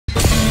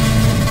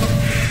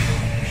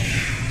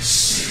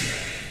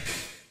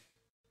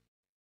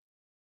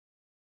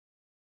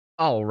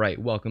Alright,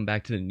 welcome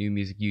back to the New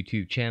Music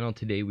YouTube channel.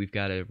 Today we've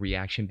got a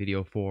reaction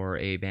video for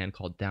a band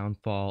called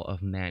Downfall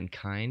of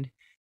Mankind.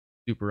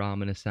 Super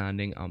ominous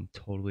sounding. I'm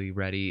totally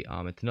ready.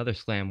 It's another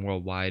Slam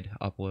Worldwide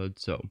upload,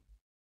 so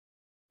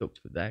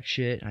stoked for that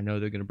shit. I know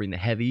they're gonna bring the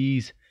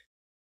heavies.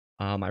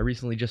 I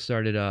recently just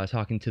started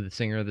talking to the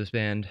singer of this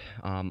band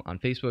on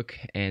Facebook,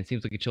 and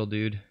seems like a chill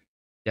dude.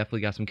 Definitely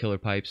got some killer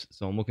pipes,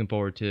 so I'm looking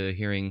forward to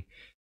hearing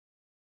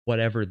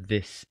whatever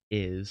this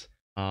is.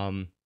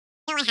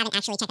 No, I haven't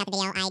actually checked out the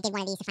video. I did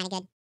one of these to find a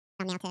good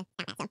thumbnail to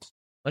stop at, so.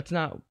 Let's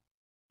not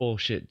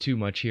bullshit too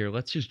much here.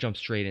 Let's just jump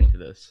straight into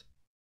this.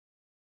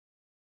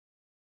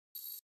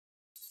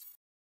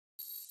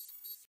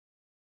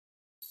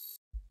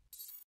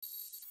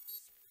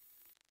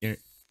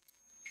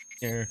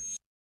 Here.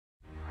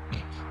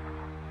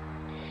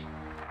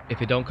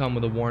 If it don't come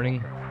with a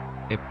warning,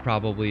 it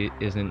probably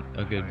isn't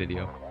a good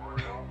video.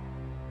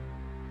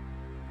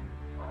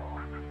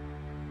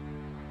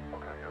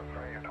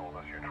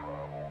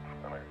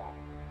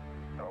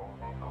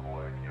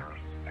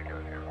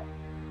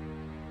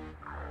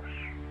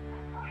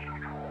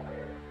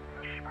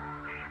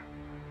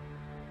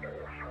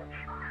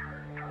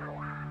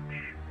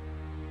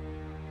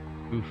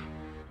 Oof.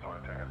 So I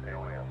take it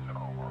aliens took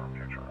over our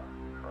future,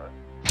 right?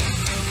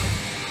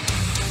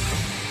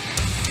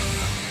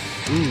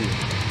 Ooh.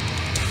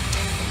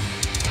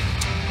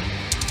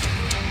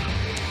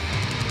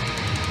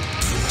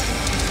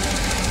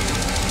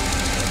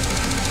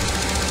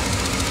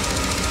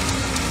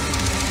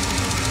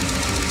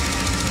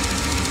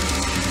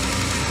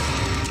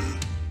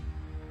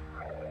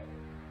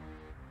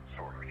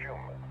 So you're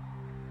human.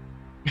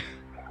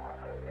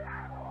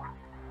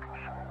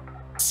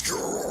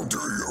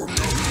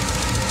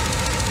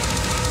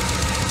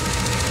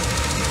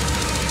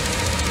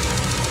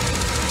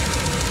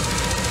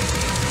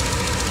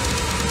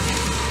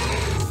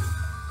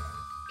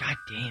 God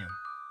damn.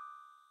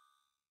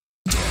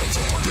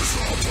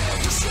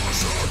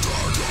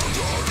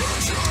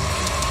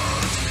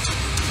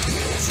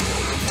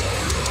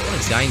 What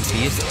a dying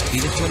fetus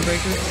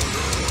windbreaker?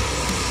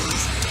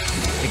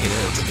 I think it is.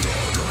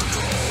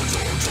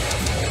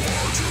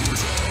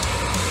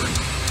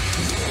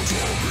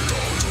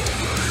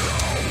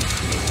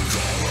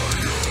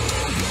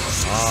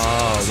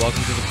 Oh,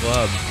 welcome to the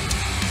club.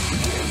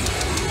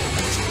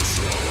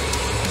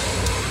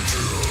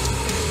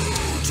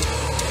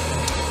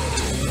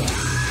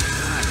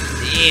 God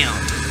damn.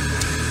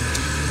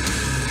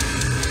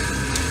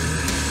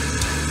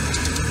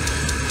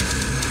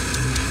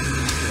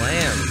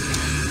 Slam.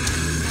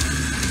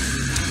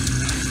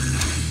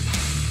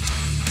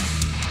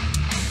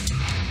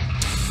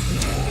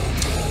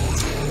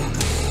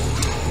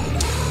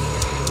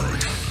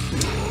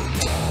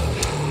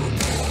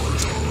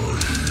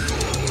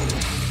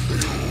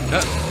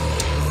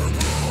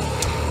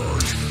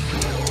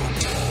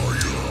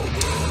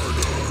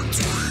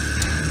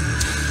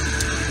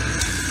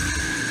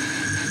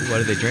 What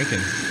are they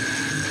drinking?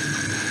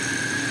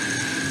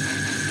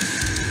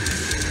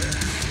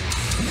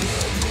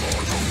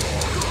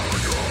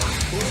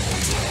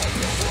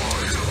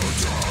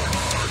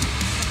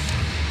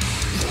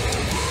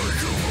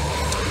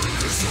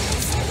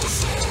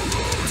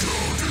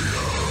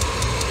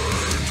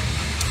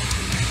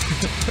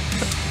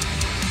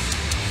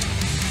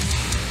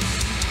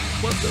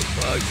 What the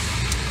fuck?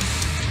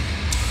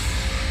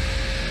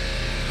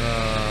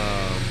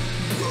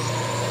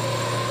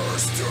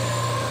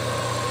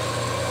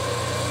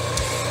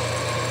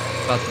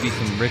 About to be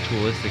some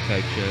ritualistic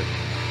type shit.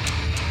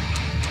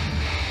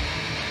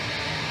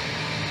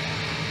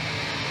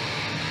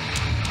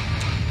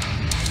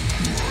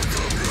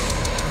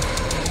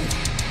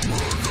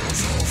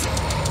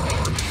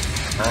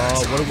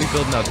 Oh, what are we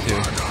building up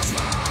to?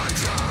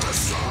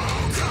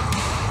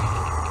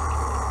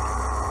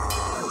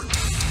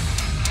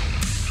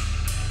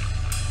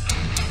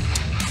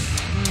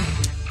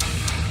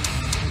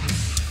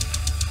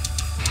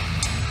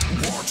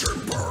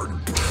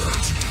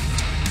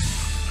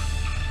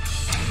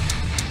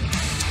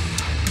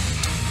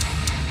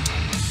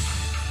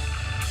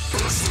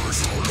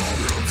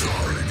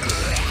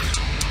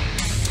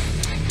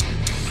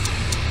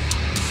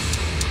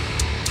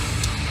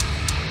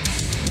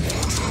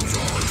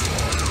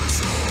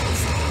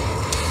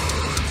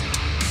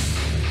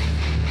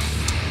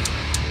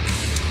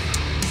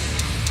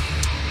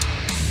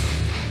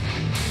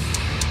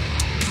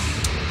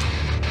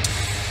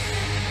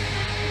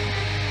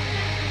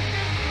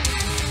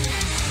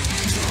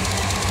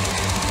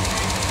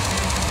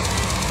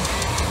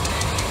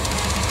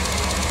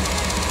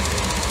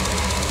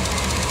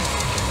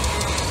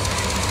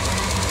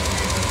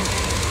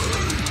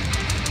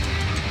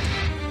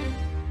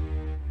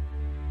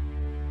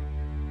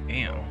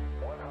 Damn.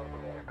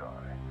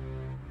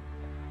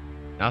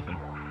 Nothing.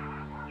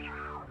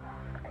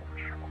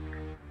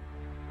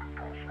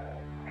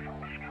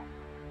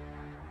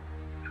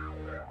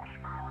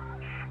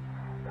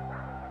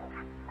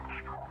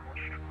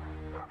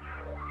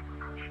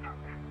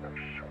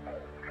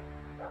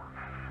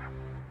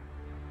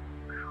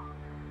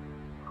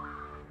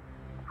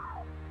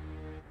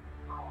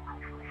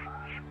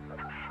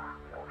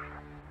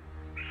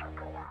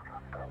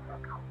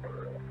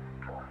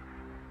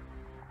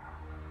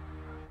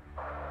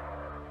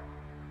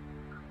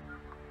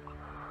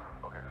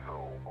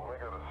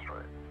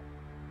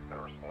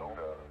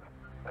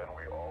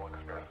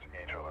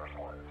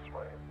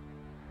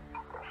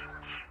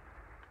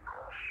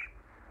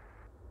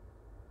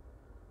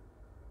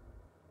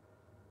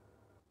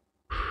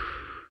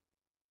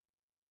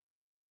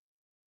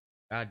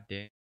 God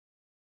damn.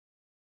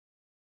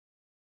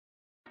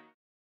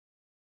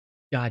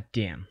 God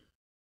damn.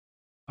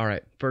 All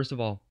right. First of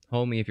all,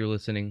 homie, if you're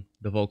listening,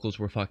 the vocals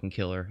were fucking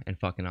killer and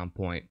fucking on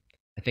point.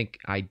 I think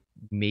I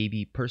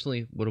maybe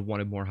personally would have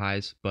wanted more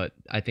highs, but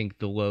I think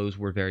the lows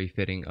were very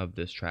fitting of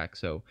this track.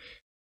 So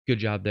good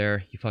job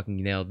there. You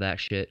fucking nailed that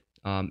shit.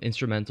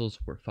 Instrumentals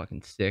were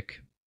fucking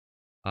sick.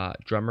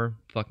 Drummer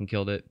fucking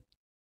killed it.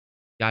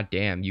 God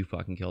damn, you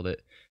fucking killed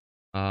it.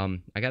 I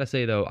gotta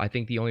say though, I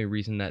think the only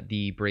reason that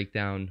the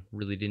breakdown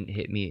really didn't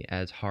hit me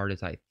as hard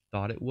as I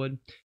thought it would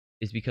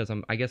is because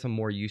I guess I'm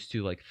more used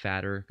to like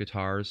fatter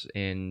guitars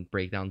and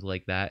breakdowns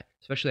like that,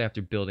 especially after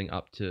building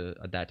up to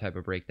that type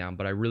of breakdown.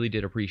 But I really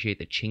did appreciate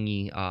the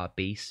chingy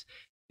bass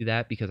to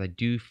that because I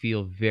do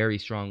feel very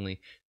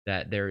strongly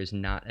that there is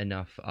not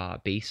enough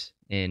bass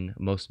in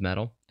most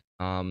metal.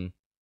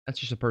 That's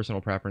just a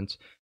personal preference.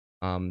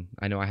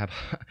 I know I have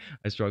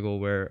I struggle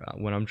where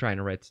when I'm trying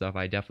to write stuff,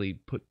 I definitely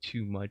put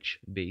too much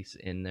bass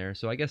in there.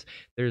 So I guess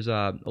there's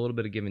a little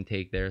bit of give and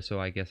take there. So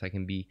I guess I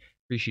can be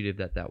appreciative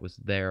that that was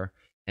there.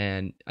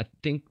 And I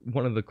think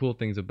one of the cool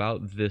things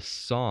about this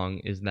song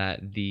is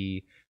that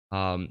the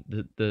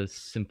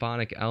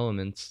symphonic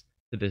elements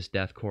to this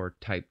deathcore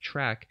type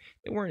track,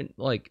 they weren't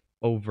like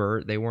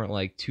overt. They weren't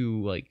like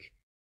too like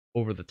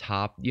over the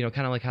top. You know,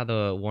 kind of like how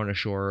the Lorna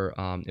Shore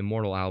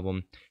Immortal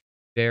album,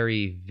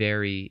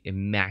 very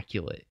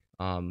immaculate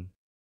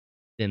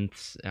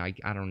synths.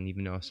 I don't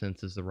even know if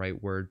synths is the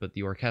right word, but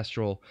the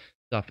orchestral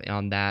stuff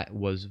on that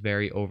was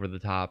very over the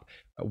top,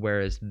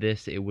 whereas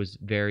this, it was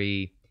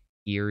very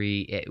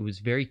eerie. It was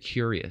very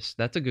curious.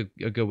 That's a good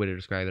way to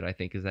describe it, I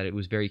think, is that it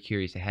was very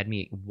curious. It had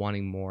me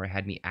wanting more. It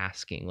had me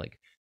asking like,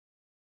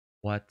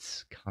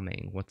 what's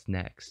coming, what's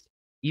next.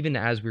 Even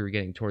as we were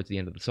getting towards the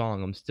end of the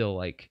song, I'm still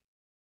like,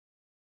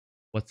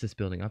 what's this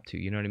building up to?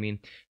 You know what I mean?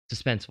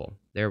 Suspenseful.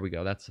 There we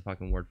go. That's the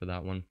fucking word for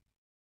that one.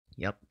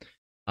 Yep.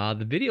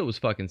 The video was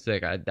fucking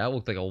sick. That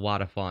looked like a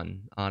lot of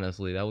fun.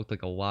 Honestly, that looked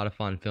like a lot of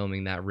fun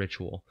filming that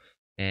ritual.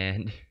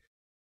 And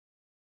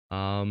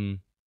um,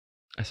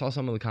 I saw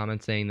some of the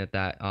comments saying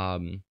that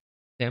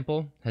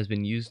sample has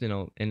been used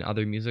in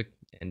other music.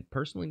 And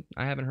personally,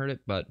 I haven't heard it,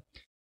 but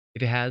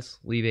if it has,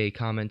 leave a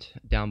comment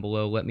down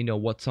below. Let me know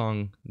what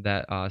song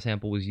that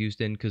sample was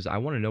used in, because I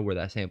want to know where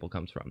that sample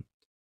comes from.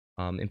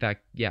 In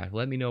fact, yeah,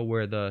 let me know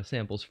where the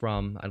sample's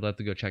from. I'd love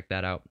to go check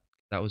that out.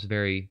 That was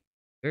very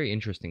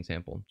interesting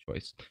sample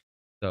choice.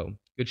 So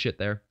good shit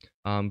there.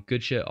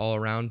 Good shit all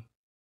around.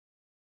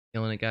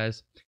 Killing it,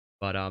 guys.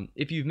 But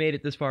if you've made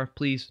it this far,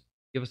 please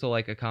give us a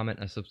like, a comment,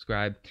 a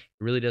subscribe. It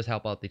really does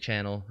help out the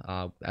channel,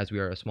 as we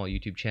are a small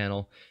YouTube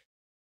channel.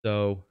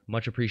 So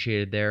much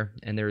appreciated there.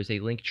 And there is a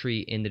link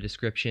tree in the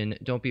description.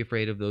 Don't be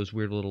afraid of those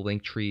weird little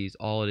link trees.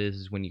 All it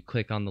is when you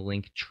click on the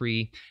link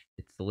tree,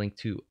 it's the link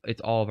to,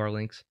 it's all of our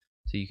links.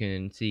 So you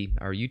can see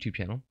our YouTube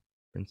channel,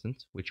 for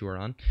instance, which you are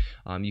on.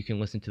 You can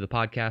listen to the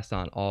podcast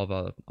on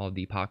all of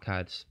the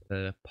podcast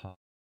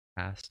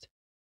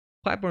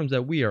platforms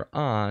that we are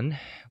on.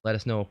 Let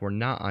us know if we're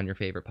not on your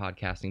favorite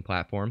podcasting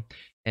platform.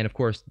 And of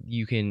course,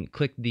 you can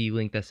click the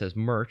link that says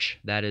merch.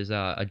 That is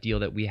a deal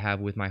that we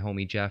have with my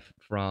homie Jeff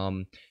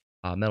from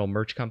Metal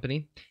Merch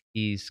Company.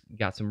 He's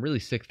got some really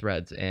sick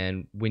threads,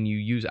 and when you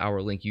use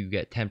our link, you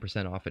get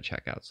 10% off at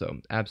checkout. So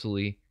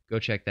absolutely go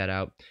check that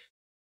out.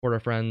 Support our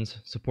friends,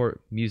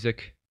 support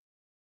music.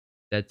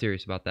 Dead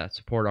serious about that.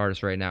 Support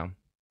artists right now.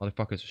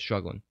 Motherfuckers are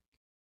struggling.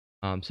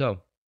 So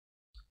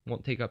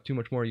won't take up too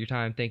much more of your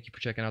time. Thank you for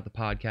checking out the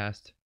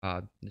podcast,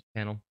 this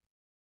channel.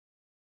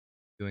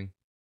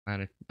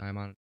 I'm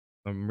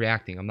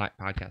reacting. I'm not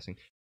podcasting.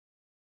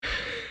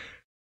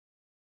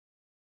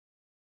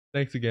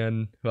 Thanks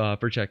again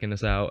for checking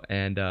us out,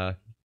 and have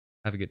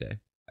a good day.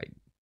 Bye.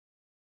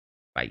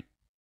 Bye.